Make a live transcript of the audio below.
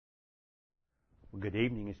Well, good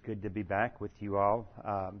evening. It's good to be back with you all.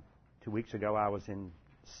 2 weeks ago, I was in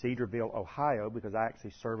Cedarville, Ohio, because I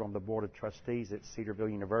actually serve on the Board of Trustees at Cedarville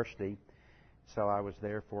University. So I was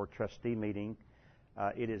there for a trustee meeting.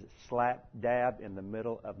 It is slap dab in the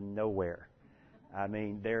middle of nowhere. I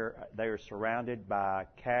mean, they are surrounded by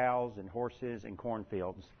cows and horses and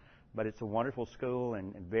cornfields. But it's a wonderful school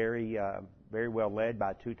and very well led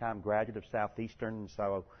by a two-time graduate of Southeastern.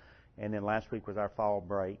 And then last week was our fall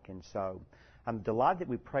break. And so I'm delighted that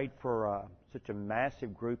we prayed for such a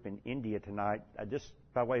massive group in India tonight. Just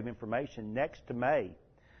by way of information, next to May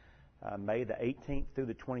the 18th through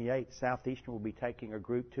the 28th, Southeastern will be taking a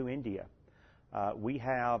group to India. We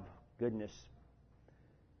have,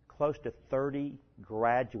 close to 30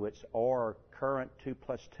 graduates or current 2+2,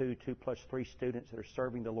 2+3 students that are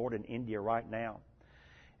serving the Lord in India right now.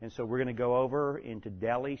 And so we're going to go over into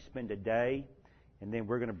Delhi, spend a day, and then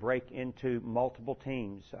we're going to break into multiple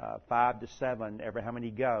teams, 5 to 7, every how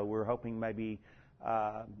many go. We're hoping maybe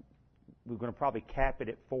we're going to probably cap it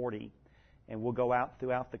at 40, and we'll go out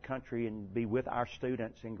throughout the country and be with our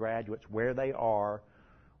students and graduates where they are,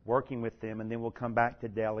 working with them, and then we'll come back to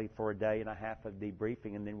Delhi for a day and a half of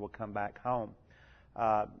debriefing, and then we'll come back home.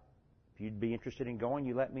 If you'd be interested in going,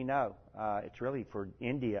 you let me know. It's really for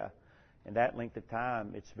India, and that length of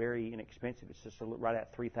time, it's very inexpensive. It's just right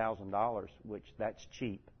at $3,000, which that's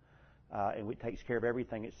cheap, and it takes care of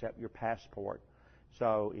everything except your passport.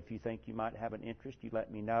 So if you think you might have an interest, you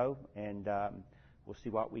let me know, and we'll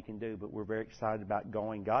see what we can do. But we're very excited about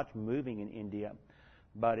going. God's moving in India.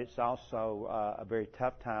 But it's also a very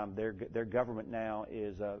tough time. Their government now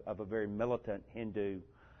is of a very militant Hindu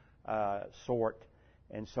sort.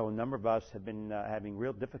 And so a number of us have been having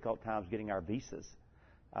real difficult times getting our visas.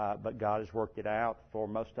 But God has worked it out for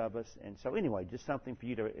most of us. And so anyway, just something for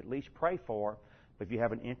you to at least pray for. But if you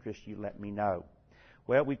have an interest, you let me know.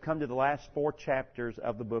 Well, we've come to the last 4 chapters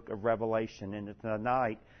of the book of Revelation. And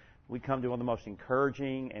tonight, we come to one of the most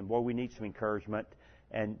encouraging, and boy, we need some encouragement,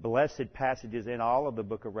 and blessed passages in all of the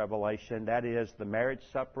book of Revelation. That is the marriage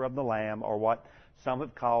supper of the Lamb, or what some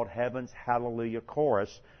have called heaven's hallelujah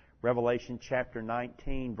chorus. Revelation chapter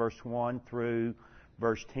 19, verse 1 through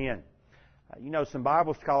verse 10. Some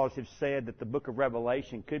Bible scholars have said that the book of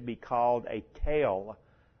Revelation could be called a tale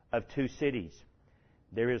of 2 cities.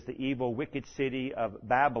 There is the evil, wicked city of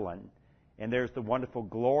Babylon, and there's the wonderful,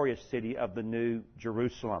 glorious city of the New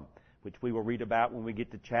Jerusalem, which we will read about when we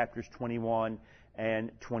get to chapters 21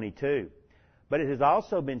 and 22. But it has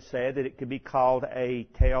also been said that it could be called a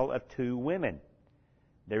tale of 2 women.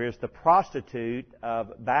 There is the prostitute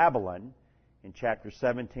of Babylon in chapter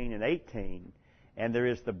 17 and 18, and there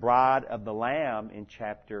is the bride of the Lamb in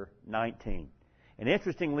chapter 19. And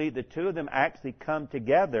interestingly, the 2 of them actually come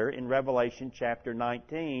together in Revelation chapter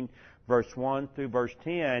 19, verse 1 through verse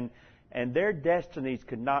 10, and their destinies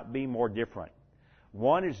could not be more different.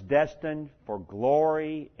 One is destined for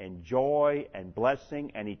glory and joy and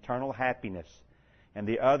blessing and eternal happiness. And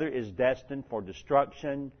the other is destined for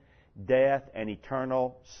destruction, death, and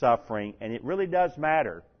eternal suffering. And it really does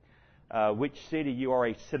matter which city you are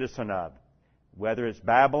a citizen of, whether it's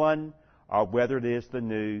Babylon or whether it is the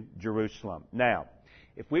New Jerusalem. Now,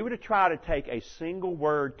 if we were to try to take a single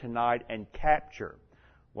word tonight and capture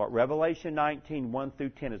what Revelation 19, 1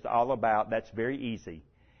 through 10 is all about, that's very easy.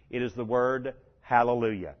 It is the word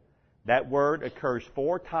hallelujah. That word occurs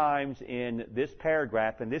 4 times in this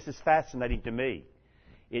paragraph, and this is fascinating to me.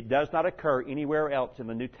 It does not occur anywhere else in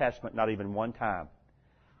the New Testament, not even one time.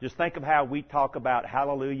 Just think of how we talk about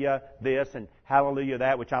hallelujah this and hallelujah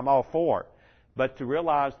that, which I'm all for. But to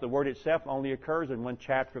realize the word itself only occurs in one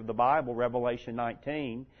chapter of the Bible, Revelation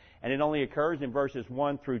 19, and it only occurs in verses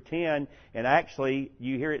 1 through 10, and actually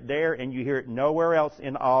you hear it there and you hear it nowhere else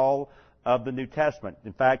in all of the New Testament.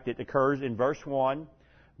 In fact, it occurs in verse 1,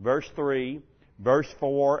 verse 3, verse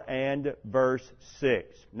 4, and verse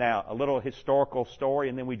 6. Now, a little historical story,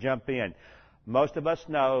 and then we jump in. Most of us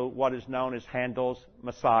know what is known as Handel's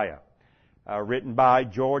Messiah, written by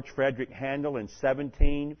George Frederick Handel in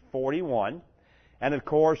 1741. And of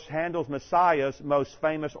course, Handel's Messiah's most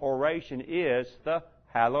famous oration is the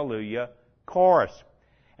Hallelujah Chorus.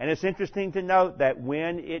 And it's interesting to note that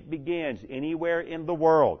when it begins anywhere in the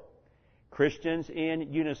world, Christians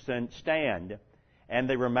in unison stand, and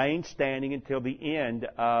they remain standing until the end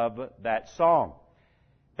of that song.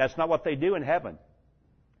 That's not what they do in heaven.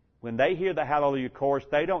 When they hear the Hallelujah Chorus,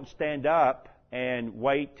 they don't stand up and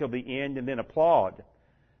wait till the end and then applaud.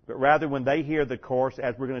 But rather, when they hear the chorus,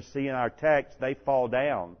 as we're going to see in our text, they fall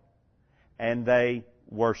down and they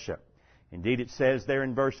worship. Indeed, it says there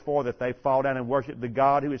in verse 4 that they fall down and worship the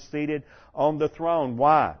God who is seated on the throne.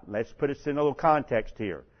 Why? Let's put it in a little context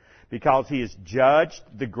here. because He has judged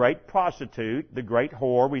the great prostitute, the great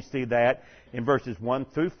whore. We see that in verses 1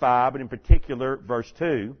 through 5, and in particular, verse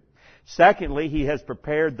 2. Secondly, He has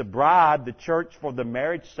prepared the bride, the church, for the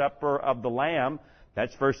marriage supper of the Lamb.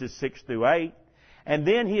 That's verses 6 through 8. And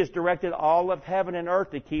then He has directed all of heaven and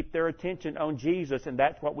earth to keep their attention on Jesus, and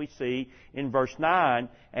that's what we see in verse 9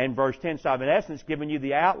 and verse 10. So I've in essence given you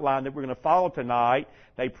the outline that we're going to follow tonight.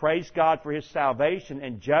 They praise God for His salvation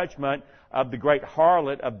and judgment of the great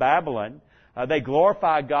harlot of Babylon. They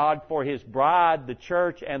glorify God for His bride, the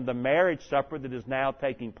church, and the marriage supper that is now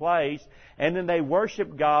taking place. And then they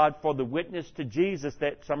worship God for the witness to Jesus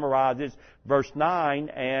that summarizes verse 9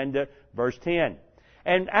 and verse 10.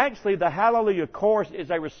 And actually, the Hallelujah chorus is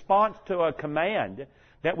a response to a command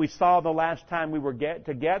that we saw the last time we were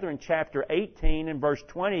together in chapter 18 and verse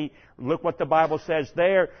 20. Look what the Bible says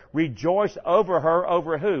there. Rejoice over her,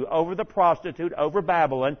 over who? Over the prostitute, over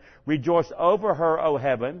Babylon. Rejoice over her, O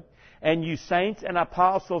heaven, and you saints and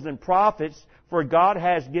apostles and prophets, for God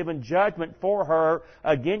has given judgment for her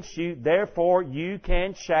against you. Therefore, you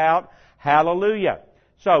can shout hallelujah.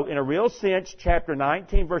 So, in a real sense, chapter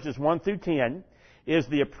 19, verses 1 through 10, is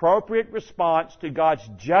the appropriate response to God's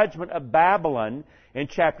judgment of Babylon in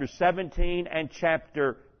chapter 17 and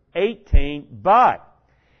chapter 18, but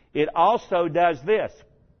it also does this.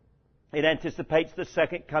 It anticipates the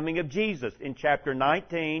second coming of Jesus in chapter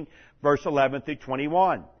 19, verse 11 through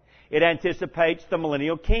 21. It anticipates the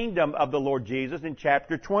millennial kingdom of the Lord Jesus in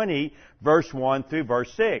chapter 20, verse 1 through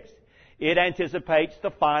verse 6. It anticipates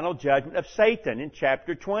the final judgment of Satan in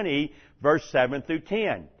chapter 20, verse 7 through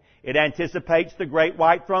 10. It anticipates the great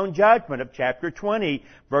white throne judgment of chapter 20,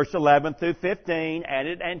 verse 11 through 15, and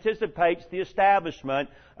it anticipates the establishment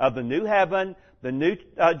of the new heaven, the new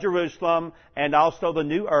Jerusalem, and also the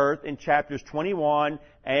new earth in chapters 21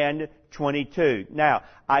 and 22. Now,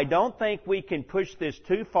 I don't think we can push this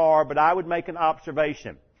too far, but I would make an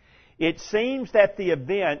observation. It seems that the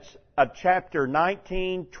events of chapter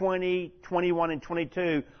 19, 20, 21, and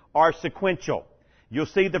 22 are sequential. You'll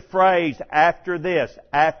see the phrase, after this,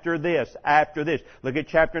 after this, after this. Look at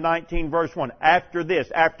chapter 19, verse 1. After this,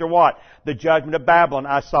 after what? The judgment of Babylon,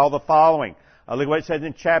 I saw the following. Look at what it says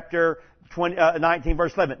in chapter 19,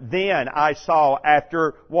 verse 11. Then I saw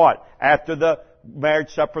after what? After the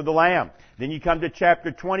marriage supper of the Lamb. Then you come to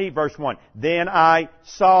chapter 20, verse 1. Then I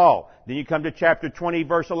saw. Then you come to chapter 20,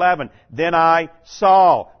 verse 11. Then I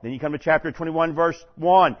saw. Then you come to chapter 21, verse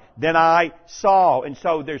 1. Then I saw. And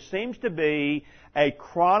so there seems to be a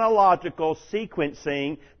chronological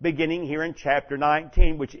sequencing beginning here in chapter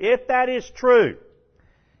 19, which, if that is true,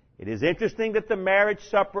 it is interesting that the marriage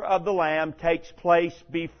supper of the Lamb takes place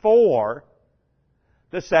before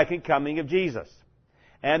the second coming of Jesus.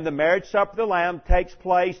 And the marriage supper of the Lamb takes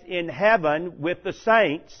place in heaven with the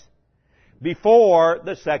saints before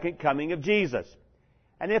the second coming of Jesus.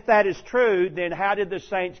 And if that is true, then how did the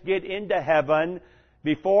saints get into heaven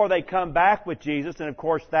before they come back with Jesus? And of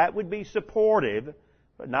course, that would be supportive,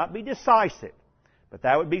 but not be decisive. But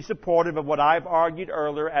that would be supportive of what I've argued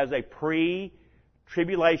earlier as a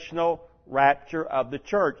pre-tribulational rapture of the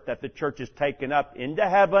church, that the church is taken up into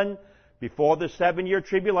heaven before the 7-year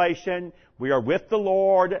tribulation. We are with the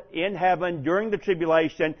Lord in heaven during the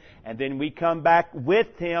tribulation, and then we come back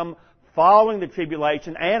with Him following the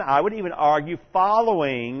tribulation, and I would even argue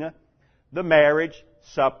following the marriage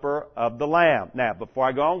supper of the Lamb. Now, before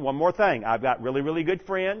I go on, one more thing. I've got really, really good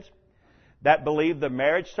friends that believe the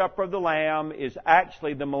marriage supper of the Lamb is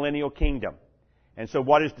actually the millennial kingdom. And so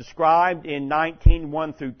what is described in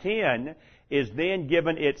 19:1 through 10 is then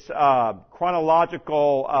given its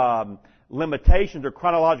chronological limitations or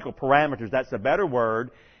chronological parameters, that's a better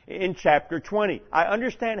word, in chapter 20. I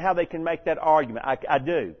understand how they can make that argument. I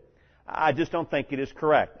do. I just don't think it is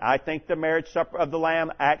correct. I think the marriage supper of the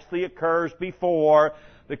Lamb actually occurs before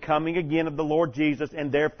the coming again of the Lord Jesus,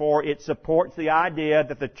 and therefore it supports the idea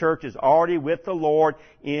that the church is already with the Lord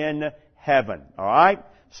in heaven. All right?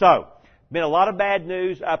 So, been a lot of bad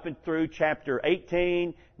news up and through chapter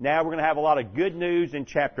 18. Now we're going to have a lot of good news in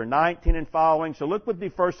chapter 19 and following. So look with me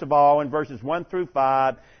first of all in verses 1 through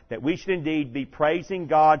 5 that we should indeed be praising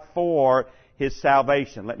God for His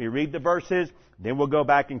salvation. Let me read the verses, then we'll go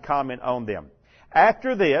back and comment on them.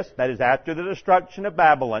 After this, that is after the destruction of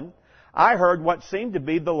Babylon, I heard what seemed to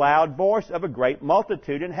be the loud voice of a great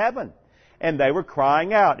multitude in heaven. And they were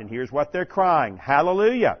crying out, and here's what they're crying.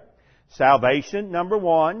 Hallelujah! Salvation, number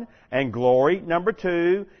 1, and glory, number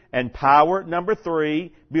 2, and power, number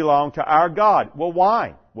 3, belong to our God. Well,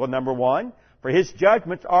 why? Well, number 1, for His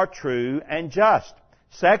judgments are true and just.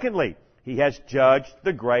 Secondly, He has judged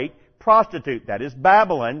the great prostitute, that is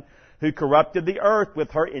Babylon, who corrupted the earth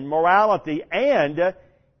with her immorality, and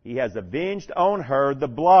He has avenged on her the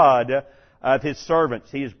blood of His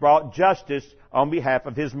servants. He has brought justice on behalf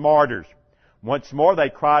of His martyrs. Once more they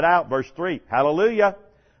cried out, verse 3, Hallelujah!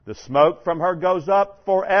 The smoke from her goes up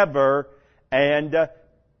forever and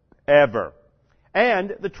ever.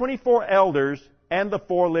 And the 24 elders and the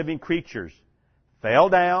 4 living creatures fell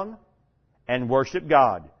down and worshiped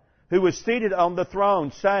God, who was seated on the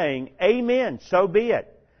throne, saying, Amen, so be it.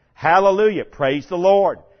 Hallelujah, praise the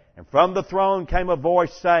Lord. And from the throne came a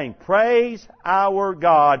voice saying, Praise our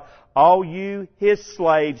God, all you His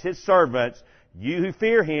slaves, His servants, you who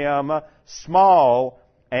fear Him, small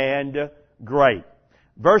and great.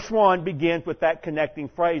 Verse 1 begins with that connecting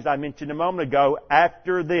phrase I mentioned a moment ago,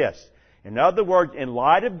 after this. In other words, in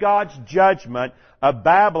light of God's judgment of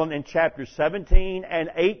Babylon in chapters 17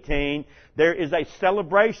 and 18, there is a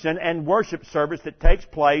celebration and worship service that takes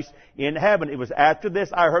place in heaven. It was after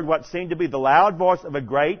this I heard what seemed to be the loud voice of a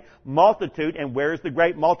great multitude. And where is the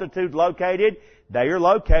great multitude located? They are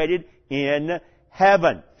located in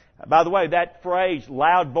heaven. By the way, that phrase,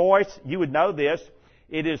 loud voice, you would know this.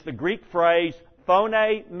 It is the Greek phrase, phone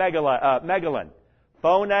megalon.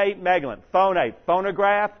 Phone megalon.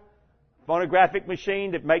 Phonograph. Phonographic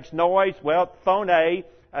machine that makes noise. Well, phonetics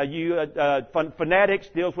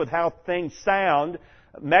deals with how things sound.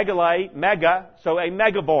 Mega, so a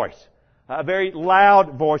mega voice. A very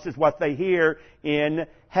loud voice is what they hear in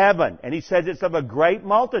heaven. And he says it's of a great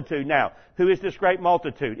multitude. Now, who is this great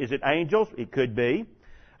multitude? Is it angels? It could be.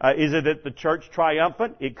 Is it the church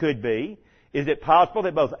triumphant? It could be. Is it possible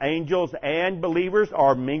that both angels and believers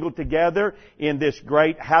are mingled together in this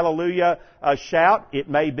great hallelujah shout? It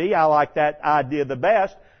may be. I like that idea the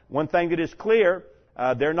best. One thing that is clear,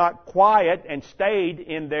 they're not quiet and staid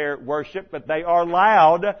in their worship, but they are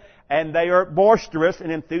loud and they are boisterous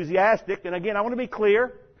and enthusiastic. And again, I want to be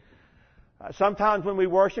clear. Sometimes when we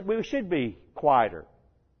worship, we should be quieter.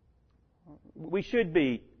 We should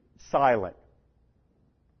be silent.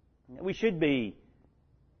 We should be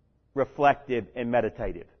reflective and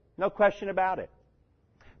meditative. No question about it.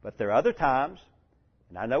 But there are other times,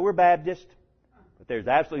 and I know we're Baptist, but there's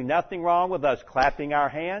absolutely nothing wrong with us clapping our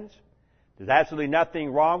hands. There's absolutely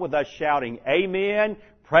nothing wrong with us shouting, Amen,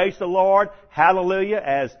 praise the Lord, hallelujah.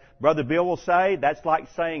 As Brother Bill will say, that's like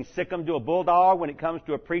saying sick 'em to a bulldog when it comes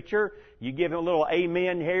to a preacher. You give him a little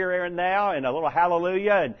amen here and now and a little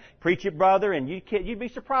hallelujah and preach it, brother, and you'd be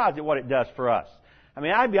surprised at what it does for us. I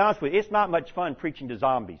mean, I'd be honest with you, it's not much fun preaching to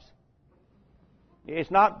zombies.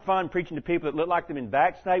 It's not fun preaching to people that look like they've been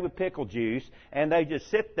vaccinated with pickle juice and they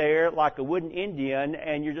just sit there like a wooden Indian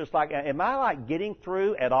and you're just like, am I like getting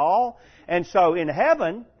through at all? And so in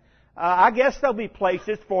heaven, I guess there'll be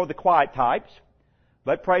places for the quiet types,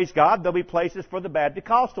 but praise God, there'll be places for the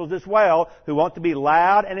Baptist-Costals as well who want to be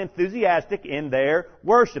loud and enthusiastic in their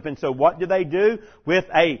worship. And so what do? With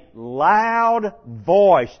a loud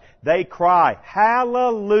voice, they cry,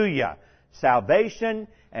 Hallelujah! Salvation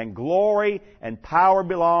and glory and power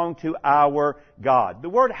belong to our God. The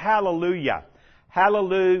word hallelujah,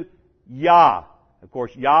 hallelujah. Of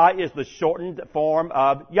course, Yah is the shortened form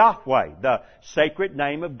of Yahweh, the sacred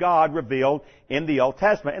name of God revealed in the Old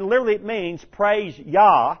Testament. And literally it means praise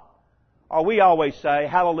Yah, or we always say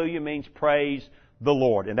hallelujah means praise the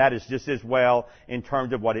Lord. And that is just as well in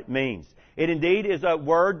terms of what it means. It indeed is a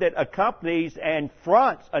word that accompanies and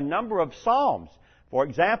fronts a number of psalms. For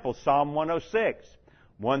example, Psalm 106.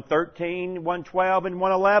 113, 112, and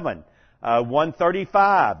 111.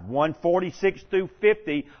 135, 146 through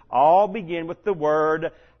 50 all begin with the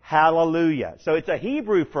word hallelujah. So it's a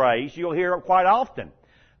Hebrew phrase. You'll hear it quite often.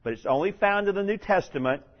 But it's only found in the New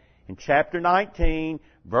Testament in chapter 19,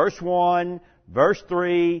 verse 1, verse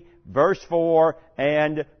 3, verse 4,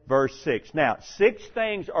 and verse 6. Now, 6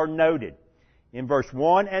 things are noted in verse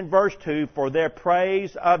 1 and verse 2 for their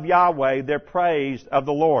praise of Yahweh, their praise of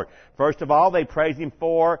the Lord. First of all, they praise Him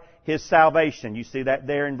for His salvation. You see that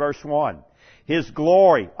there in verse 1. His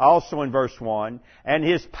glory, also in verse 1. And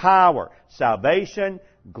His power. Salvation,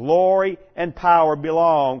 glory, and power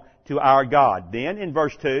belong to our God. Then in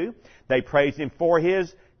verse 2, they praise Him for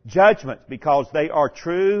His judgments because they are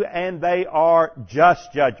true and they are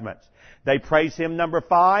just judgments. They praise Him, number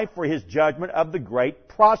 5, for His judgment of the great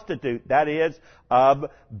prostitute, that is,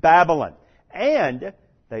 of Babylon. And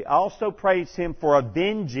they also praise Him for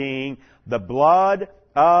avenging the blood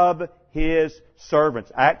of His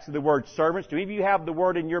servants. Actually, the word servants, do any of you have the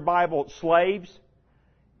word in your Bible, slaves?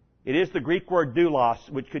 It is the Greek word doulos,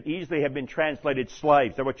 which could easily have been translated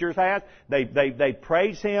slaves. So what yours has? They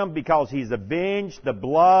praise Him because He's avenged the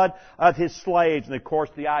blood of His slaves. And of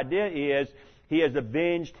course, the idea is He has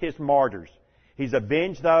avenged His martyrs. He's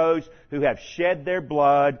avenged those who have shed their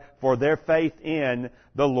blood for their faith in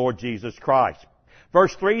the Lord Jesus Christ.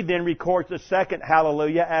 Verse 3 then records the second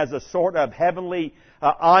hallelujah as a sort of heavenly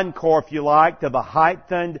encore, if you like, to the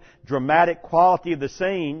heightened, dramatic quality of the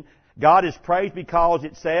scene. God is praised because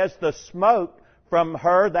it says the smoke from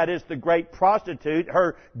her, that is the great prostitute,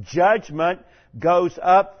 her judgment goes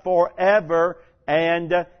up forever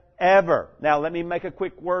and ever. Now let me make a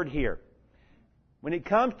quick word here. When it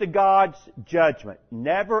comes to God's judgment,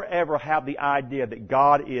 never ever have the idea that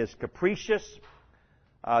God is capricious,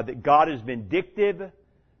 that God is vindictive,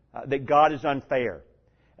 that God is unfair.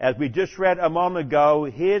 As we just read a moment ago,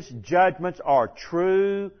 His judgments are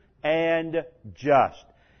true and just.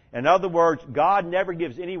 In other words, God never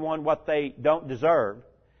gives anyone what they don't deserve,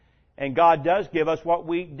 and God does give us what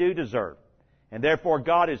we do deserve. And therefore,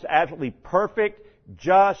 God is absolutely perfect,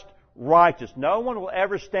 just, righteous. No one will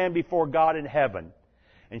ever stand before God in heaven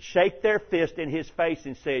and shake their fist in His face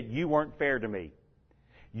and say, "You weren't fair to me.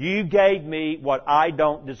 You gave me what I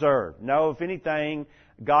don't deserve." No, if anything,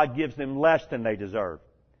 God gives them less than they deserve.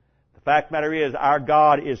 The fact of the matter is, our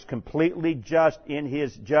God is completely just in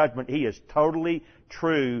His judgment. He is totally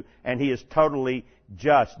true, and He is totally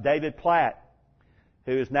just. David Platt,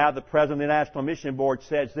 who is now the president of the National Mission Board,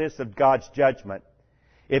 says this of God's judgment: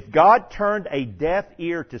 "If God turned a deaf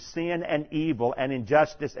ear to sin and evil and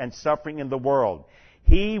injustice and suffering in the world,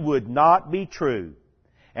 He would not be true,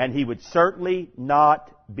 and He would certainly not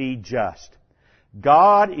be just.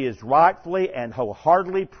 God is rightfully and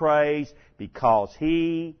wholeheartedly praised because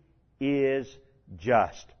He is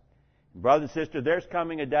just." Brothers and sisters, there's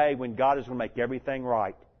coming a day when God is going to make everything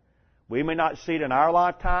right. We may not see it in our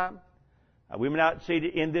lifetime. We may not see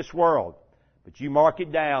it in this world. But you mark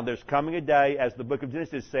it down. There's coming a day, as the book of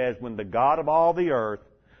Genesis says, when the God of all the earth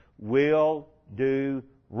will do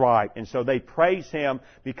right. And so they praise Him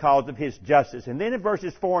because of His justice. And then in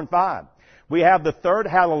verses 4 and 5, we have the third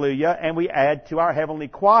hallelujah, and we add to our heavenly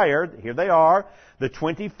choir, here they are, the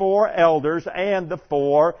 24 elders and the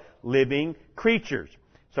 4 living creatures.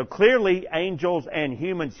 So clearly, angels and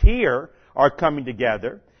humans here are coming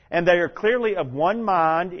together, and they are clearly of one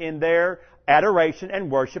mind in their adoration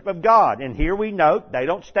and worship of God. And here we note, they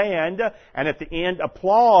don't stand and at the end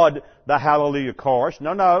applaud the hallelujah chorus.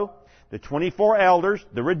 No. The 24 elders,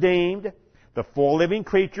 the redeemed, the 4 living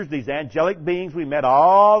creatures, these angelic beings we met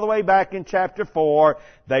all the way back in chapter 4,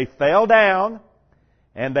 they fell down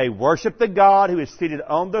and they worshiped the God who is seated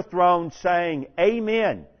on the throne, saying,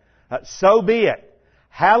 "Amen. So be it.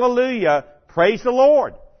 Hallelujah. Praise the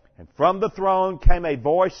Lord." And from the throne came a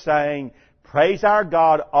voice saying, "Praise our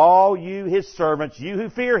God, all you His servants, you who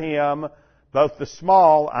fear Him, both the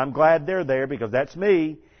small," I'm glad they're there because that's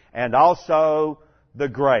me, "and also the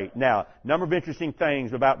great." Now, a number of interesting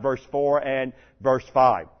things about verse 4 and verse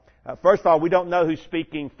 5. First of all, we don't know who's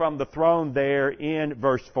speaking from the throne there in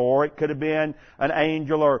verse 4. It could have been an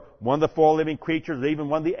angel or one of the 4 living creatures or even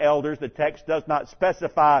one of the elders. The text does not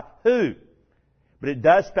specify who, but it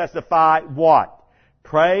does specify what?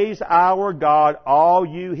 "Praise our God, all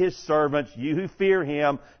you His servants, you who fear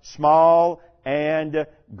Him, small and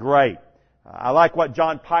great." I like what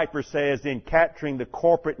John Piper says in capturing the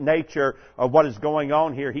corporate nature of what is going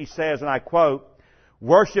on here. He says, and I quote,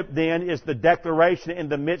 "Worship then is the declaration in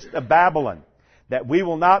the midst of Babylon that we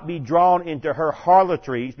will not be drawn into her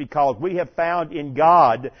harlotries because we have found in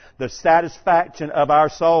God the satisfaction of our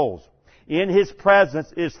souls. In His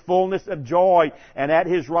presence is fullness of joy, and at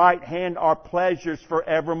His right hand are pleasures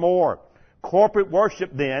forevermore." Corporate worship,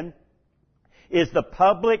 then, is the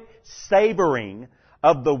public savoring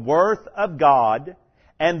of the worth of God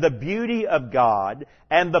and the beauty of God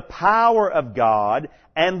and the power of God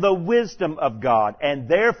and the wisdom of God. And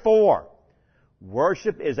therefore,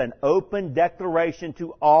 worship is an open declaration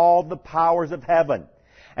to all the powers of heaven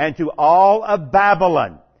and to all of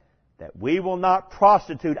Babylon that we will not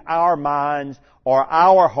prostitute our minds or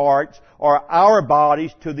our hearts or our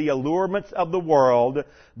bodies to the allurements of the world.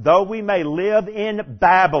 Though we may live in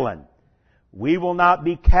Babylon, we will not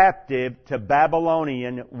be captive to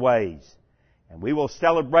Babylonian ways. And we will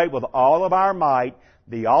celebrate with all of our might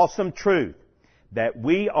the awesome truth that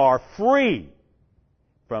we are free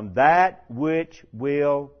from that which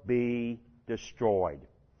will be destroyed.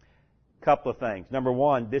 Couple of things. Number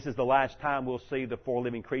one, this is the last time we'll see the 4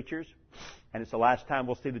 living creatures, and it's the last time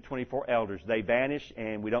we'll see the 24 elders. They vanish,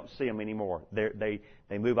 and we don't see them anymore. They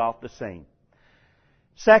move off the scene.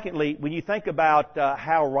 Secondly, when you think about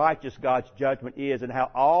how righteous God's judgment is and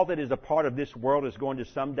how all that is a part of this world is going to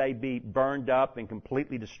someday be burned up and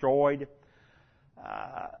completely destroyed,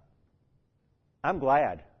 I'm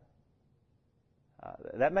glad.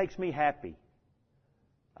 That makes me happy.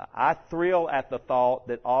 I thrill at the thought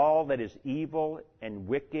that all that is evil and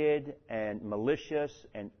wicked and malicious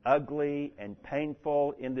and ugly and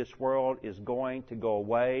painful in this world is going to go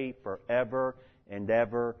away forever and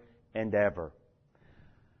ever and ever.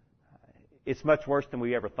 It's much worse than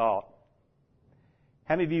we ever thought.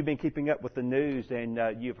 How many of you have been keeping up with the news and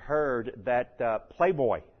you've heard that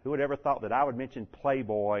Playboy, who would ever thought that I would mention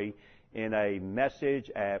Playboy in a message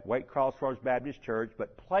at Wake Crossroads Baptist Church,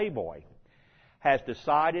 but Playboy has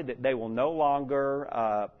decided that they will no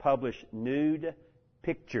longer publish nude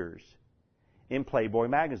pictures in Playboy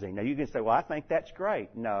magazine. Now you can say, well, I think that's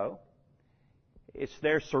great. No. It's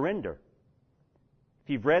their surrender. If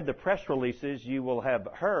you've read the press releases, you will have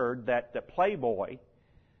heard that the Playboy,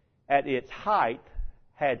 at its height,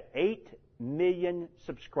 had 8 million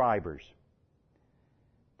subscribers.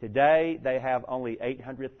 Today, they have only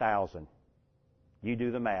 800,000. You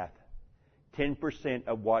do the math. 10%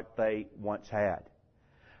 of what they once had.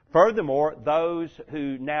 Furthermore, those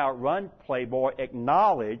who now run Playboy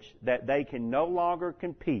acknowledge that they can no longer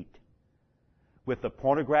compete with the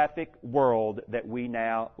pornographic world that we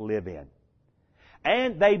now live in.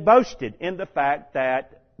 And they boasted in the fact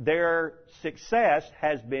that their success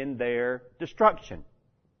has been their destruction.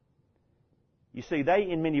 You see, they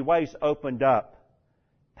in many ways opened up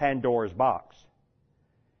Pandora's box.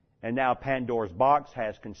 And now Pandora's box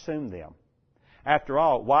has consumed them. After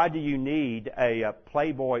all, why do you need a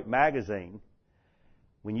Playboy magazine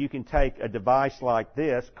when you can take a device like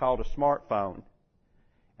this called a smartphone,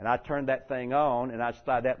 and I turn that thing on and I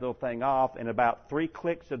slide that little thing off, and about 3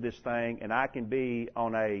 clicks of this thing and I can be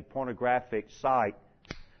on a pornographic site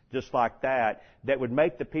just like that would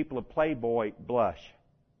make the people of Playboy blush.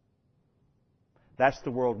 That's the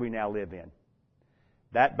world we now live in.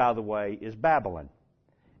 That, by the way, is Babylon.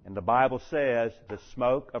 And the Bible says the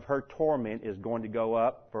smoke of her torment is going to go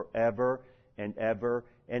up forever and ever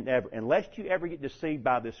and ever. Unless you ever get deceived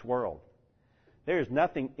by this world, there is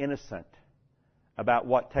nothing innocent about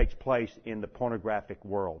what takes place in the pornographic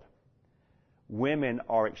world. Women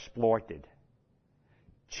are exploited.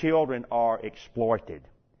 Children are exploited.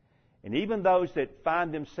 And even those that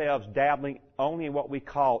find themselves dabbling only in what we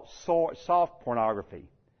call soft pornography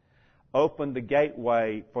open the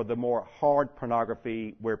gateway for the more hard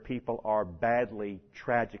pornography where people are badly,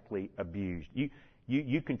 tragically abused.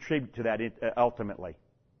 You contribute to that ultimately.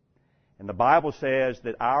 And the Bible says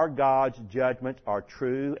that our God's judgments are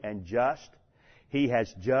true and just. He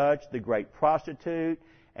has judged the great prostitute,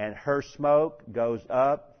 and her smoke goes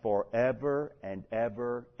up forever and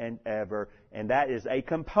ever and ever. And that is a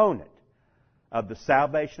component of the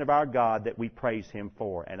salvation of our God that we praise Him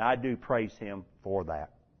for. And I do praise Him for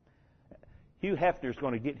that. Hugh Hefner's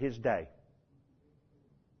going to get his day.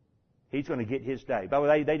 He's going to get his day. By the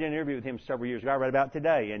way, they did an interview with him several years ago. I read about it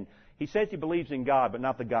today. And he says he believes in God, but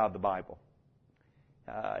not the God of the Bible.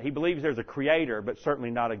 He believes there's a creator, but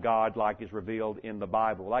certainly not a God like is revealed in the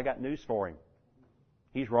Bible. Well, I got news for him.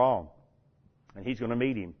 He's wrong. And he's going to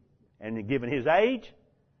meet Him. And given his age,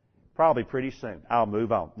 probably pretty soon. I'll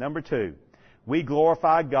move on. Number 2. We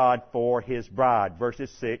glorify God for His bride.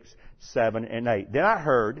 Verses 6, 7, and 8. Then I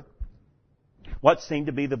heard what seemed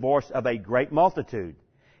to be the voice of a great multitude.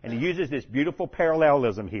 And he uses this beautiful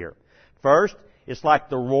parallelism here. First, it's like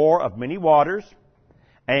the roar of many waters,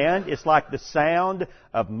 and it's like the sound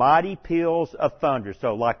of mighty peals of thunder.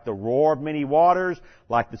 So like the roar of many waters,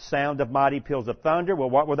 like the sound of mighty peals of thunder. Well,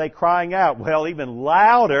 what were they crying out? Well, even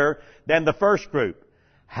louder than the first group.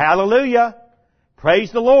 Hallelujah!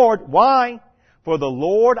 Praise the Lord. Why? For the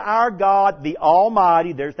Lord our God, the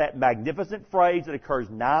Almighty, there's that magnificent phrase that occurs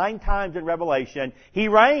 9 times in Revelation, He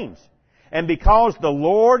reigns. And because the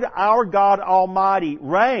Lord our God Almighty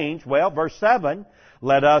reigns, well, verse 7,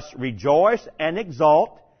 let us rejoice and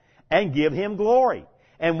exult and give Him glory.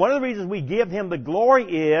 And one of the reasons we give Him the glory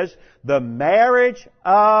is the marriage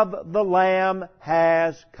of the Lamb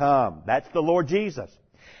has come. That's the Lord Jesus.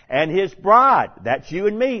 And His bride, that's you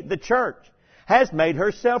and me, the church, has made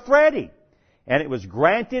herself ready. And it was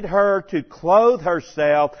granted her to clothe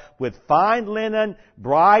herself with fine linen,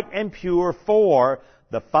 bright and pure, for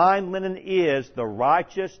the fine linen is the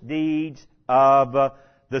righteous deeds of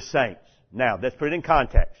the saints. Now, let's put it in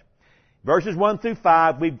context. Verses 1 through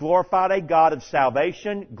 5, we've glorified a God of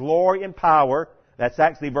salvation, glory, and power. That's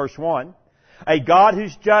actually verse 1. A God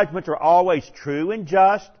whose judgments are always true and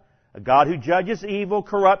just. A God who judges evil,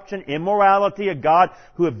 corruption, immorality. A God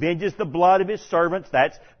who avenges the blood of His servants.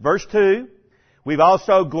 That's verse 2. We've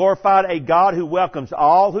also glorified a God who welcomes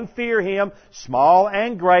all who fear Him, small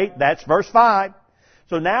and great. That's verse 5.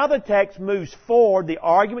 So now the text moves forward. The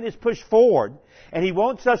argument is pushed forward. And he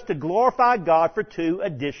wants us to glorify God for 2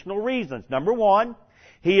 additional reasons. Number 1,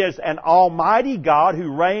 He is an almighty God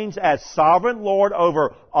who reigns as sovereign Lord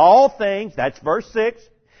over all things. That's verse 6.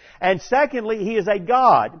 And secondly, He is a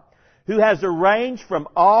God who has arranged from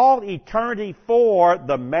all eternity for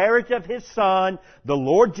the marriage of His Son, the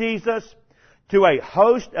Lord Jesus, to a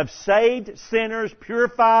host of saved sinners,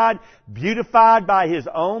 purified, beautified by His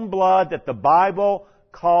own blood that the Bible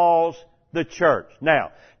calls the church.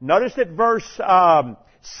 Now, notice that verse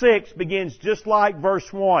 6 begins just like verse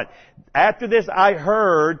 1. After this I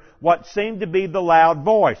heard what seemed to be the loud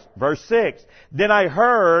voice. Verse 6. Then I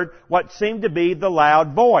heard what seemed to be the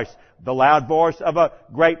loud voice. The loud voice of a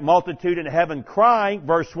great multitude in heaven crying,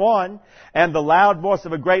 verse 1. And the loud voice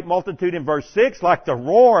of a great multitude in verse 6, like the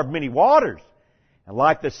roar of many waters. And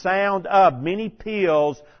like the sound of many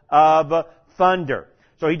peals of thunder.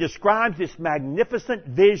 So he describes this magnificent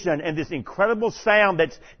vision and this incredible sound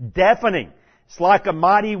that's deafening. It's like a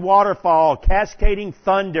mighty waterfall, cascading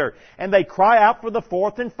thunder. And they cry out for the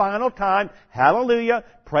fourth and final time, hallelujah,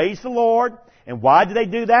 praise the Lord. And why do they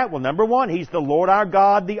do that? Well, number one, He's the Lord our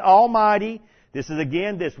God, the Almighty. This is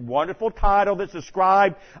again this wonderful title that's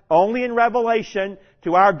ascribed only in Revelation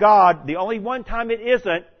to our God. The only one time it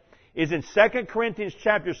isn't is in 2 Corinthians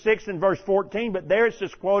chapter 6 and verse 14, but there it's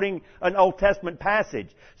just quoting an Old Testament passage.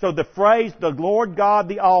 So the phrase, the Lord God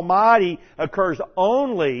the Almighty, occurs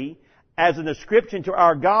only as an ascription to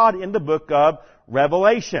our God in the book of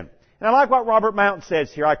Revelation. And I like what Robert Mountain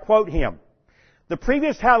says here. I quote him. The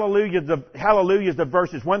previous hallelujahs of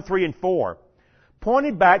verses 1, 3, and 4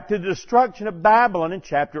 pointed back to the destruction of Babylon in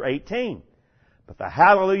chapter 18. But the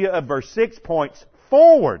hallelujah of verse 6 points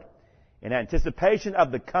forward in anticipation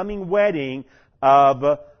of the coming wedding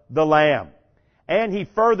of the Lamb. And he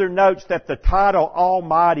further notes that the title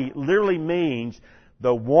Almighty literally means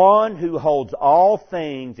the one who holds all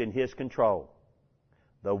things in His control.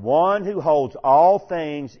 The one who holds all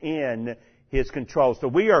things in His control. So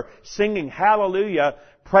we are singing hallelujah,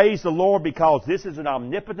 praise the Lord, because this is an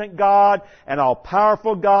omnipotent God, an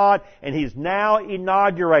all-powerful God, and He's now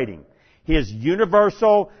inaugurating His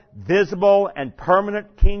universal, visible, and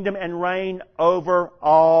permanent kingdom and reign over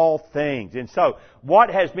all things. And so, what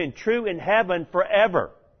has been true in heaven forever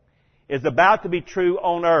is about to be true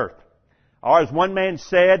on earth. Or as one man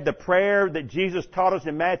said, the prayer that Jesus taught us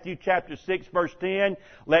in Matthew chapter 6 verse 10,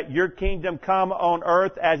 let your kingdom come on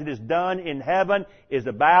earth as it is done in heaven, is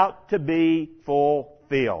about to be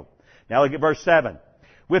fulfilled. Now look at verse 7.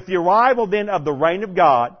 With the arrival then of the reign of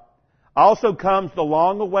God, also comes the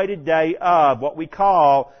long-awaited day of what we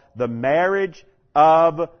call the marriage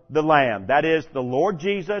of the Lamb. That is, the Lord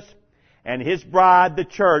Jesus and His bride, the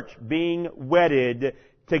church, being wedded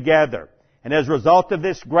together. And as a result of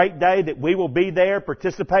this great day that we will be there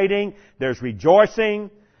participating, there's rejoicing,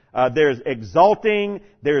 there's exulting,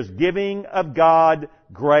 there's giving of God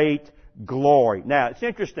great glory. Now, it's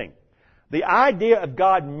interesting. The idea of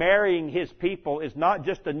God marrying His people is not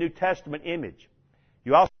just a New Testament image.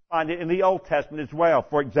 You also find it in the Old Testament as well.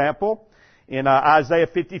 For example, in Isaiah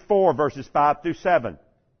 54 verses 5 through 7.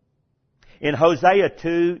 In Hosea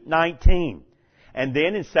 2:19. And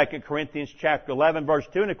then in 2 Corinthians chapter 11 verse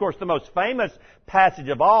 2. And of course the most famous passage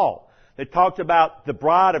of all that talks about the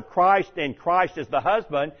bride of Christ and Christ as the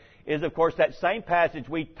husband is of course that same passage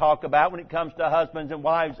we talk about when it comes to husbands and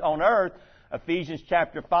wives on earth. Ephesians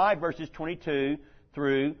chapter 5 verses 22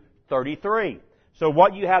 through 33. So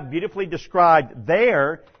what you have beautifully described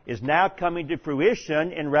there is now coming to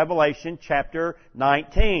fruition in Revelation chapter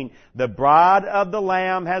 19. The bride of the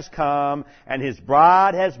Lamb has come, and His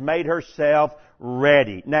bride has made herself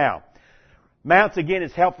ready. Now, Mounts again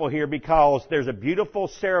is helpful here because there's a beautiful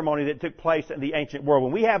ceremony that took place in the ancient world.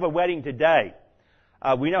 When we have a wedding today,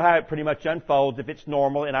 we know how it pretty much unfolds if it's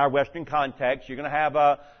normal in our Western context. You're going to have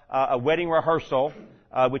a wedding rehearsal,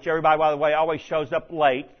 which everybody, by the way, always shows up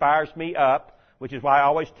late, fires me up. Which is why I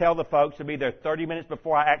always tell the folks to be there 30 minutes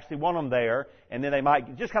before I actually want them there. And then they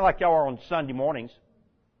might, just kind of like y'all are on Sunday mornings.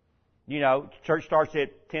 You know, church starts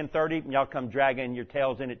at 10:30 and y'all come dragging your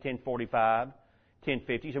tails in at 10:45,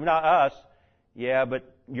 10:50. So not us. Yeah, but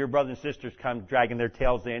your brothers and sisters come dragging their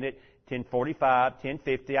tails in at 10:45,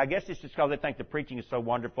 10:50. I guess it's just because they think the preaching is so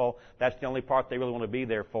wonderful. That's the only part they really want to be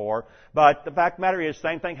there for. But the fact of the matter is,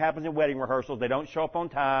 same thing happens in wedding rehearsals. They don't show up on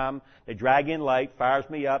time. They drag in late, fires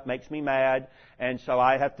me up, makes me mad. And so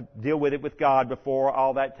I have to deal with it with God before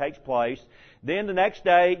all that takes place. Then the next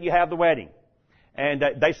day, you have the wedding. And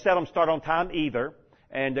they seldom start on time either.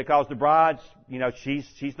 And because the bride's, you know,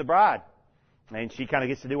 she's the bride. And she kind of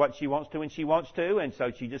gets to do what she wants to when she wants to. And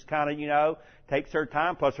so she just kind of, takes her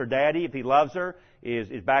time. Plus her daddy, if he loves her,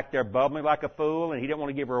 is back there bubbling like a fool, and he didn't want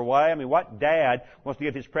to give her away. I mean, what dad wants to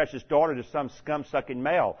give his precious daughter to some scum-sucking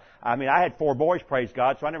male? I mean, I had 4 boys, praise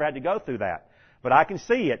God, so I never had to go through that. But I can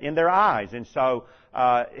see it in their eyes. And so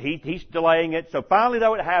he's delaying it. So finally,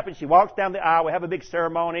 though, it happens. She walks down the aisle. We have a big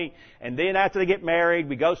ceremony. And then after they get married,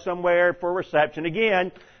 we go somewhere for a reception.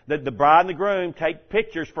 Again, the bride and the groom take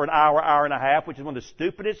pictures for an hour, hour and a half, which is one of the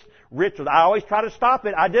stupidest rituals. I always try to stop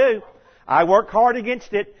it. I do. I work hard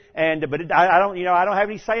against it. But I don't have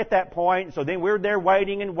any say at that point. So then we're there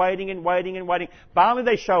waiting and waiting and waiting and waiting. Finally,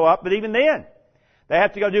 they show up. But even then, they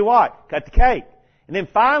have to go do what? Cut the cake. And then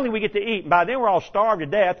finally we get to eat. And by then we're all starved to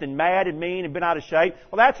death and mad and mean and been out of shape.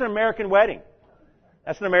 Well, that's an American wedding.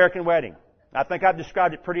 That's an American wedding. I think I've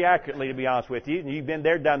described it pretty accurately, to be honest with you. You've been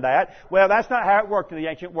there, done that. Well, that's not how it worked in the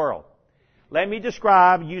ancient world. Let me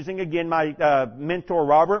describe, using again my mentor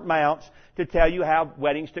Robert Mounts, to tell you how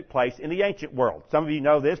weddings took place in the ancient world. Some of you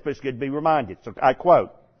know this, but it's good to be reminded. So I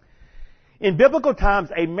quote, "In biblical times,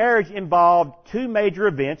 a marriage involved 2 major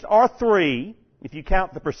events, or 3, if you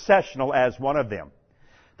count the processional as one of them.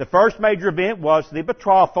 The first major event was the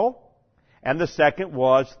betrothal, and the second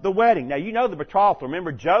was the wedding." Now, you know the betrothal.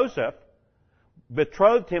 Remember, Joseph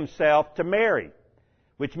betrothed himself to Mary,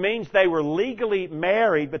 which means they were legally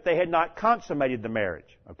married, but they had not consummated the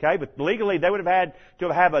marriage. Okay? But legally, they would have had to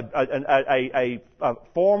have a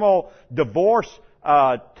formal divorce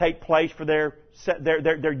take place for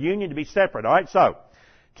their union to be separate. All right? So,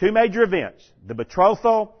 2 major events, the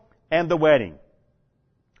betrothal and the wedding.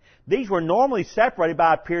 These were normally separated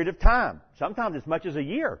by a period of time, sometimes as much as a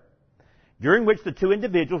year, during which the 2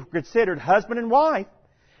 individuals were considered husband and wife,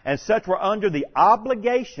 and such were under the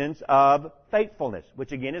obligations of faithfulness,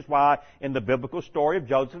 which again is why in the biblical story of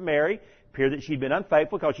Joseph and Mary, it appeared that she'd been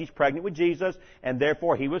unfaithful because she's pregnant with Jesus, and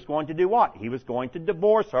therefore he was going to do what? He was going to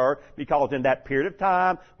divorce her because in that period of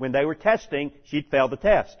time when they were testing, she'd failed the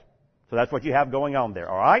test. So that's what you have going on there,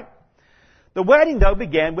 all right? The wedding, though,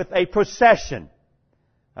 began with a procession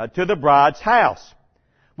to the bride's house,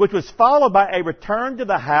 which was followed by a return to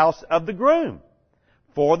the house of the groom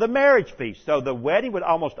for the marriage feast. So the wedding would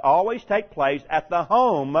almost always take place at the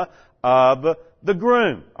home of the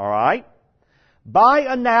groom. All right? By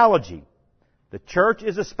analogy, the church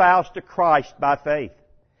is espoused to Christ by faith.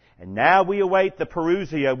 And now we await the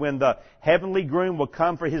parousia when the heavenly groom will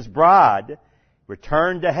come for his bride,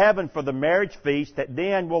 return to heaven for the marriage feast that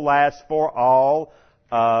then will last for all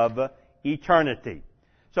of eternity.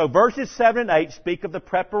 So verses 7 and 8 speak of the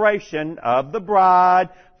preparation of the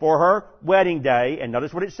bride for her wedding day. And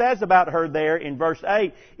notice what it says about her there in verse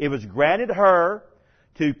 8. It was granted her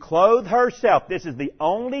to clothe herself. This is the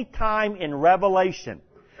only time in Revelation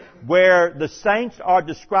where the saints are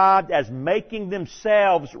described as making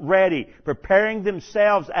themselves ready, preparing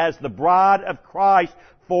themselves as the bride of Christ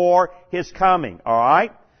for His coming. All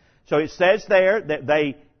right? So it says there that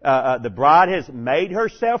the bride has made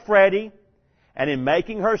herself ready. And in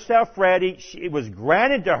making herself ready, it was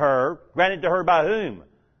granted to her by whom?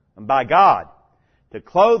 By God. To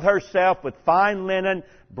clothe herself with fine linen,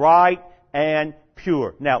 bright and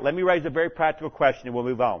pure. Now, let me raise a very practical question and we'll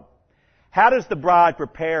move on. How does the bride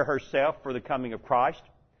prepare herself for the coming of Christ?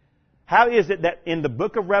 How is it that in the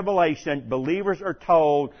book of Revelation, believers are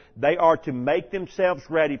told they are to make themselves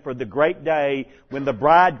ready for the great day when the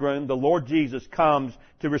bridegroom, the Lord Jesus, comes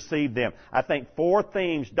to receive them? I think 4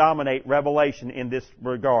 themes dominate Revelation in this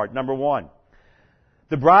regard. Number 1,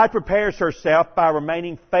 the bride prepares herself by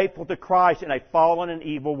remaining faithful to Christ in a fallen and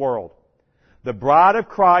evil world. The bride of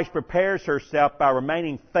Christ prepares herself by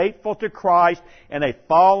remaining faithful to Christ in a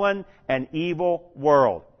fallen and evil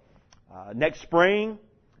world. Next spring,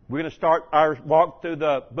 we're going to start our walk through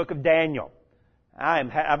the book of Daniel.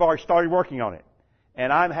 I've already started working on it.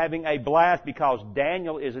 And I'm having a blast because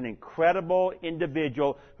Daniel is an incredible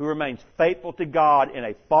individual who remains faithful to God in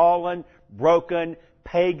a fallen, broken,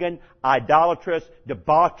 pagan, idolatrous,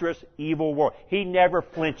 debaucherous, evil world. He never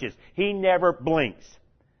flinches. He never blinks.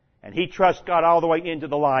 And he trusts God all the way into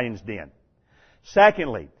the lion's den.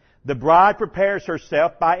 Secondly, the bride prepares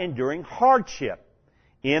herself by enduring hardship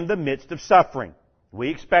in the midst of suffering. We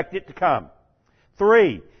expect it to come.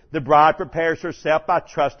 3, the bride prepares herself by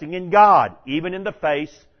trusting in God, even in the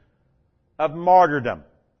face of martyrdom.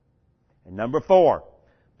 And number 4,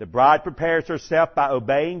 the bride prepares herself by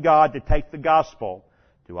obeying God to take the gospel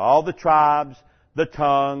to all the tribes, the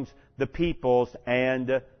tongues, the peoples,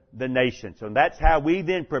 and the nations. So that's how we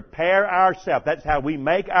then prepare ourselves. That's how we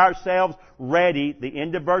make ourselves ready, the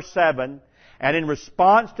end of verse 7. And in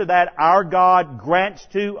response to that, our God grants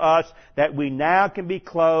to us that we now can be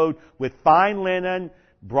clothed with fine linen,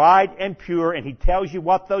 bright and pure. And He tells you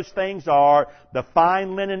what those things are. The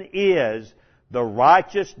fine linen is the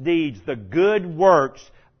righteous deeds, the good works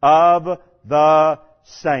of the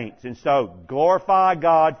saints. And so, glorify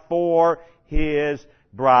God for His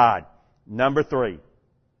bride. Number 3.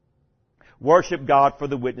 Worship God for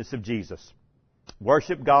the witness of Jesus.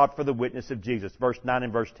 Worship God for the witness of Jesus. Verse 9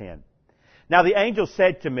 and verse 10. Now the angel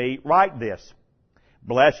said to me, write this,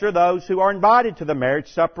 blessed are those who are invited to the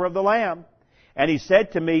marriage supper of the Lamb. And he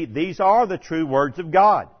said to me, these are the true words of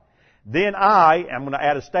God. Then I'm going to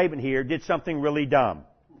add a statement here, did something really dumb.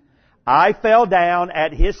 I fell down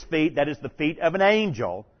at his feet, that is the feet of an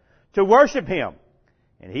angel, to worship him.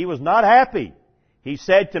 And he was not happy. He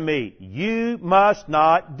said to me, you must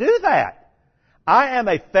not do that. I am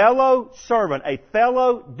a fellow servant, a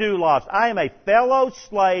fellow doulos. I am a fellow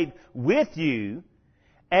slave with you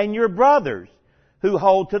and your brothers who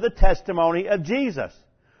hold to the testimony of Jesus.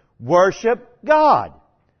 Worship God.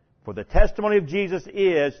 For the testimony of Jesus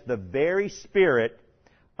is the very spirit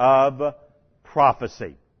of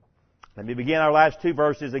prophecy. Let me begin our last 2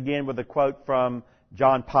 verses again with a quote from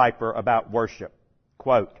John Piper about worship.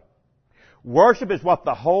 Quote, worship is what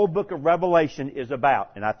the whole book of Revelation is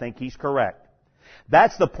about, and I think he's correct.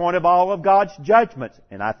 That's the point of all of God's judgments,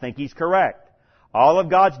 and I think he's correct. All of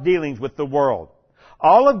God's dealings with the world.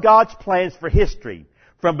 All of God's plans for history,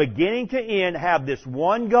 from beginning to end, have this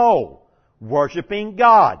one goal, worshiping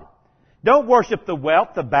God. Don't worship the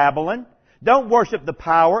wealth of Babylon. Don't worship the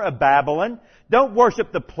power of Babylon. Don't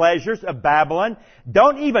worship the pleasures of Babylon.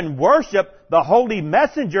 Don't even worship the holy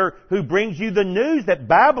messenger who brings you the news that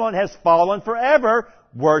Babylon has fallen forever.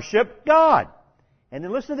 Worship God. And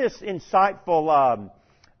then listen to this insightful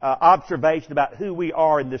observation about who we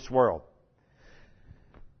are in this world.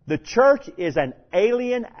 The church is an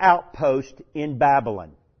alien outpost in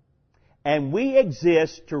Babylon. And we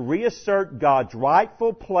exist to reassert God's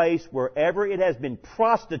rightful place wherever it has been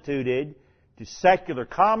prostituted to secular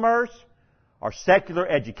commerce, or secular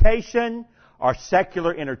education, or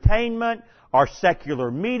secular entertainment, or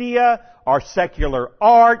secular media, or secular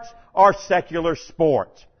arts, or secular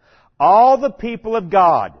sports. All the people of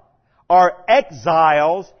God are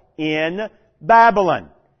exiles in Babylon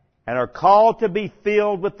and are called to be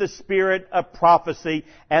filled with the spirit of prophecy.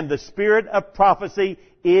 And the spirit of prophecy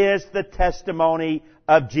is the testimony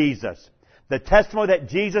of Jesus. The testimony that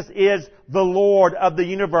Jesus is the Lord of the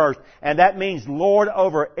universe. And that means Lord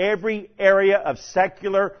over every area of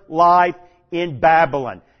secular life in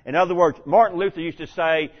Babylon. In other words, Martin Luther used to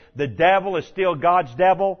say, the devil is still God's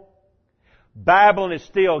devil. Babylon is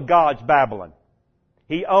still God's Babylon.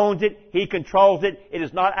 He owns it. He controls it. It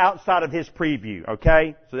is not outside of His preview,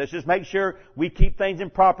 okay? So let's just make sure we keep things in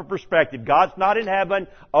proper perspective. God's not in heaven.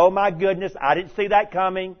 Oh my goodness, I didn't see that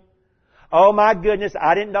coming. Oh my goodness,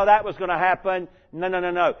 I didn't know that was going to happen.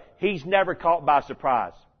 No. He's never caught by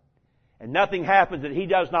surprise. And nothing happens that He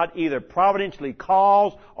does not either providentially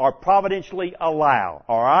cause or providentially allow,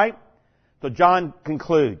 alright? So John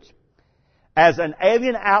concludes, as an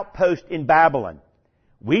alien outpost in Babylon,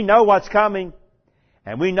 we know what's coming.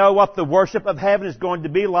 And we know what the worship of heaven is going to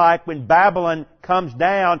be like when Babylon comes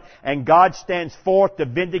down and God stands forth to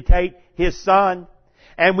vindicate His Son.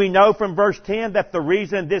 And we know from verse 10 that the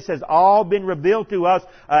reason this has all been revealed to us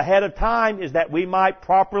ahead of time is that we might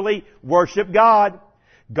properly worship God.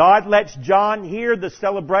 God lets John hear the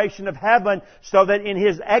celebration of heaven so that in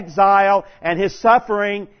his exile and his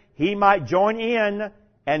suffering, he might join in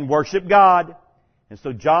and worship God. And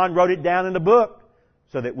so John wrote it down in the book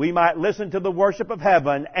so that we might listen to the worship of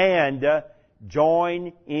heaven and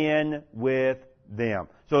join in with them.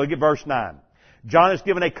 So look at verse 9. John is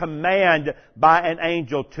given a command by an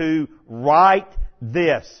angel to write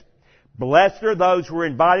this. Blessed are those who are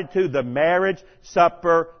invited to the marriage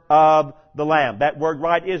supper of the Lamb. That word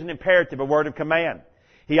write is an imperative, a word of command.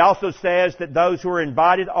 He also says that those who are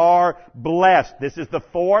invited are blessed. This is the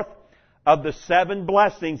 4th of the 7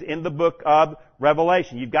 blessings in the book of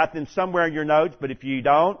Revelation. You've got them somewhere in your notes, but if you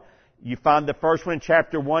don't, you find the first one in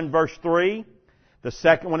chapter 1, verse 3, the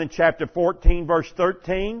second one in chapter 14, verse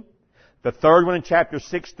 13, the third one in chapter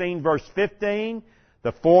 16, verse 15,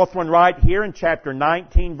 the fourth one right here in chapter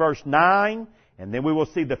 19, verse 9, and then we will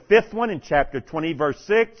see the 5th one in chapter 20, verse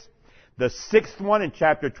 6, the 6th one in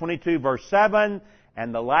chapter 22, verse 7,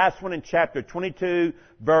 and the last one in chapter 22,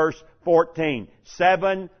 verse 14.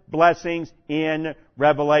 7 blessings in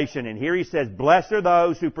Revelation. And here he says, blessed are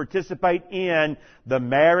those who participate in the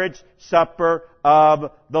marriage supper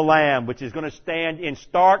of the Lamb, which is going to stand in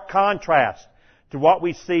stark contrast to what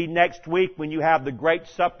we see next week when you have the great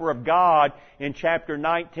supper of God in chapter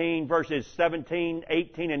 19, verses 17,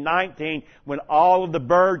 18, and 19, when all of the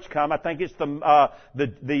birds come. I think it's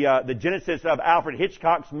the genesis of Alfred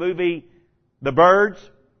Hitchcock's movie, The Birds.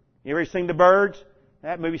 You ever seen The Birds?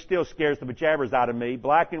 That movie still scares the bejabbers out of me.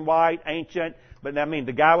 Black and white, ancient, but I mean,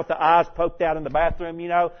 the guy with the eyes poked out in the bathroom,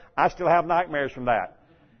 I still have nightmares from that.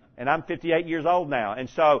 And I'm 58 years old now. And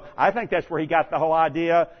so I think that's where he got the whole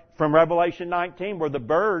idea from Revelation 19, where the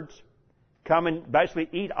birds come and basically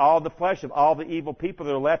eat all the flesh of all the evil people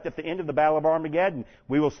that are left at the end of the Battle of Armageddon.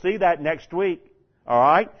 We will see that next week. All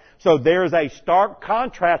right? So there's a stark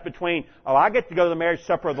contrast between, I get to go to the marriage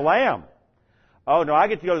supper of the Lamb. Oh, no, I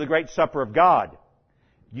get to go to the great supper of God.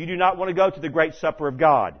 You do not want to go to the great supper of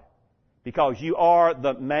God because you are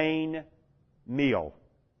the main meal.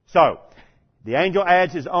 So, the angel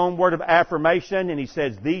adds his own word of affirmation, and he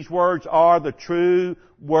says, these words are the true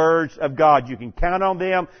words of God. You can count on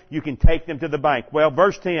them. You can take them to the bank. Well,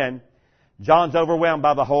 verse 10, John's overwhelmed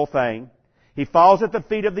by the whole thing. He falls at the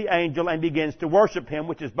feet of the angel and begins to worship him,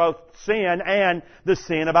 which is both sin and the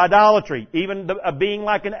sin of idolatry. Even a being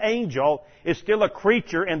like an angel is still a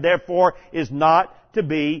creature and therefore is not to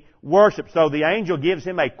be worshipped. So the angel gives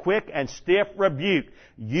him a quick and stiff rebuke.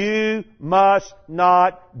 You must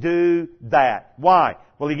not do that. Why?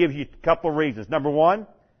 Well, he gives you a couple of reasons. Number one,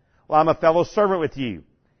 I'm a fellow servant with you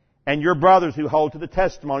and your brothers who hold to the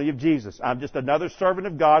testimony of Jesus. I'm just another servant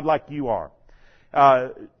of God like you are.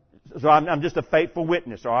 So I'm just a faithful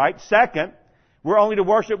witness, all right? Second, we're only to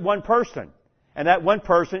worship one person, and that one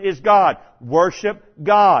person is God. Worship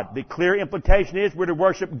God. The clear implication is we're to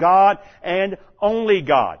worship God and only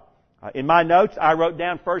God. In my notes, I wrote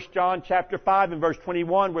down 1 John chapter 5 and verse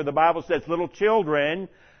 21, where the Bible says, little children,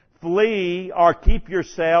 flee or keep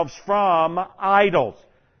yourselves from idols.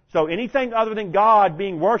 So anything other than God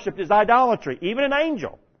being worshipped is idolatry, even an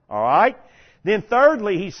angel. All right? Then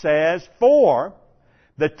thirdly, he says, for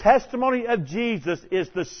the testimony of Jesus is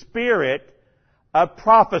the spirit of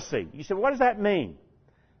prophecy. You say, what does that mean?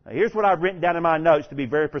 Now, here's what I've written down in my notes to be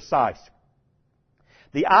very precise.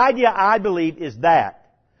 The idea, I believe, is that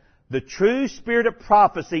the true spirit of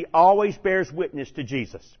prophecy always bears witness to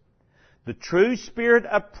Jesus. The true spirit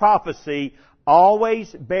of prophecy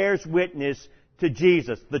always bears witness to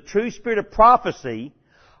Jesus. The true spirit of prophecy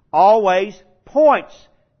always points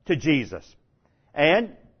to Jesus.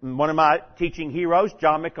 And one of my teaching heroes,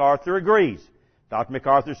 John MacArthur, agrees. Dr.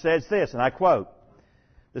 MacArthur says this, and I quote,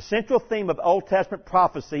 the central theme of Old Testament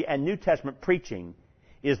prophecy and New Testament preaching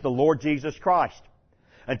is the Lord Jesus Christ.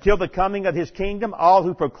 Until the coming of His kingdom, all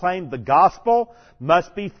who proclaim the gospel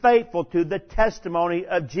must be faithful to the testimony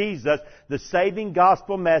of Jesus, the saving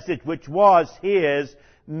gospel message, which was His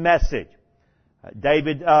message.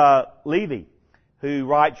 David Levy, who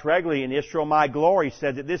writes regularly in Israel My Glory,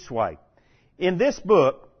 says it this way. In this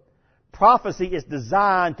book, prophecy is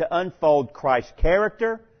designed to unfold Christ's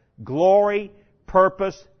character, glory,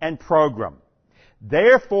 purpose, and program.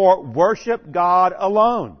 Therefore, worship God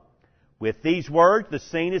alone. With these words, the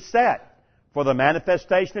scene is set for the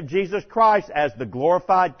manifestation of Jesus Christ as the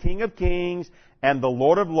glorified King of Kings and the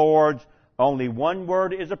Lord of Lords. Only one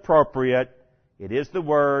word is appropriate. It is the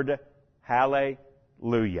word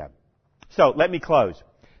hallelujah. So, let me close.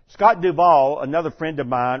 Scott Duvall, another friend of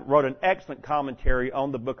mine, wrote an excellent commentary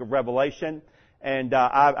on the book of Revelation, and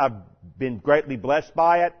I've been greatly blessed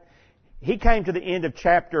by it. He came to the end of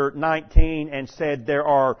chapter 19 and said there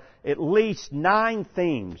are at least 9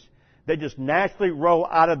 themes that just naturally roll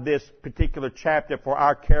out of this particular chapter for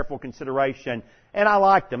our careful consideration. And I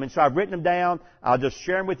like them. And so I've written them down. I'll just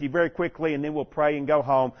share them with you very quickly and then we'll pray and go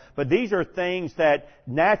home. But these are things that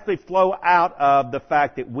naturally flow out of the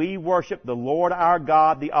fact that we worship the Lord our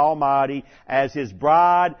God, the Almighty, as His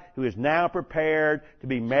bride who is now prepared to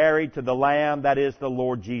be married to the Lamb, that is the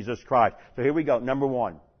Lord Jesus Christ. So here we go. Number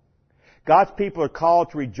 1. God's people are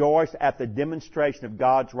called to rejoice at the demonstration of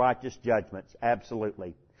God's righteous judgments.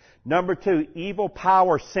 Absolutely. Number 2, evil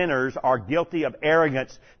power sinners are guilty of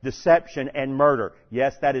arrogance, deception, and murder.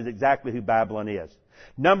 Yes, that is exactly who Babylon is.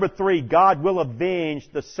 Number 3, God will avenge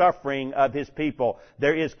the suffering of His people.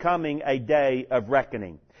 There is coming a day of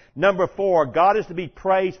reckoning. Number 4, God is to be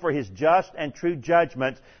praised for His just and true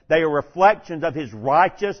judgments. They are reflections of His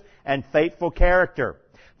righteous and faithful character.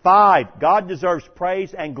 5, God deserves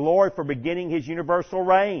praise and glory for beginning His universal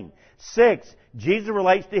reign. 6, Jesus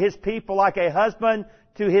relates to His people like a husband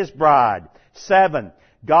to his bride. 7,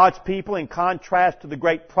 God's people, in contrast to the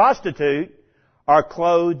great prostitute, are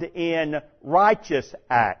clothed in righteous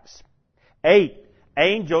acts. 8,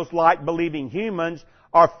 angels, like believing humans,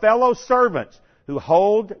 are fellow servants who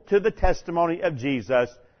hold to the testimony of Jesus.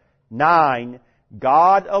 9,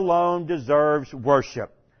 God alone deserves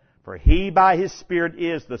worship, for He by His Spirit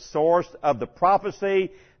is the source of the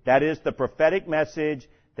prophecy, that is the prophetic message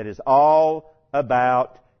that is all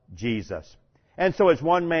about Jesus. And so as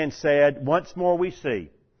one man said, once more we see,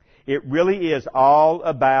 it really is all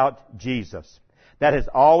about Jesus. That has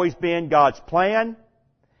always been God's plan,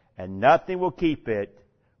 and nothing will keep it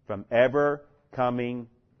from ever coming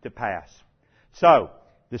to pass. So,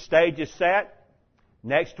 the stage is set.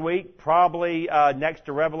 Next week, probably next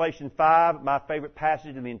to Revelation 5, my favorite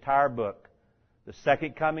passage in the entire book, the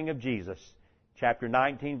second coming of Jesus, chapter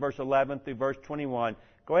 19, verse 11 through verse 21.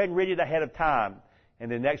 Go ahead and read it ahead of time.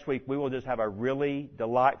 And then next week, we will just have a really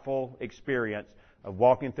delightful experience of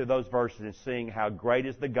walking through those verses and seeing how great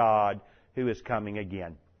is the God who is coming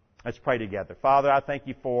again. Let's pray together. Father, I thank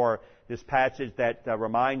You for this passage that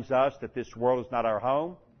reminds us that this world is not our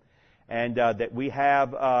home, and that we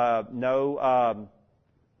have no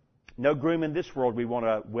groom in this world we want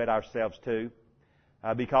to wed ourselves to,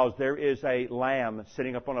 because there is a Lamb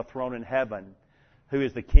sitting upon a throne in heaven who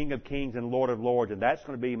is the King of kings and Lord of lords, and that's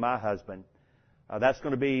going to be my husband. That's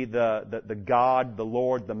going to be the God, the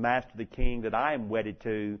Lord, the Master, the King that I am wedded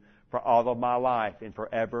to for all of my life and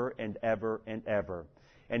forever and ever and ever.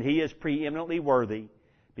 And He is preeminently worthy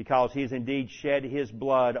because He has indeed shed His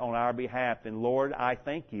blood on our behalf. And Lord, I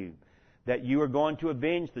thank You that You are going to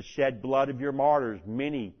avenge the shed blood of Your martyrs,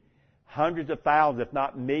 many, hundreds of thousands, if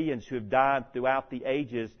not millions, who have died throughout the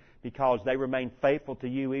ages because they remain faithful to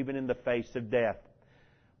You even in the face of death.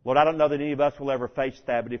 Lord, I don't know that any of us will ever face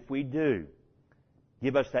that, but if we do,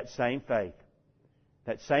 give us that same faith,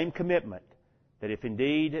 that same commitment, that if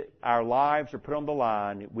indeed our lives are put on the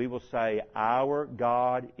line, we will say, our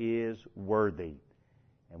God is worthy.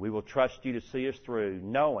 And we will trust You to see us through,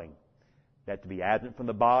 knowing that to be absent from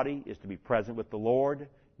the body is to be present with the Lord,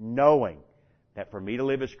 knowing that for me to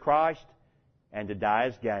live is Christ and to die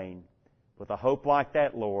is gain. With a hope like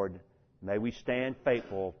that, Lord, may we stand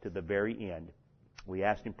faithful to the very end. We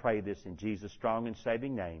ask and pray this in Jesus' strong and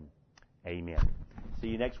saving name. Amen. See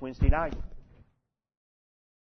you next Wednesday night.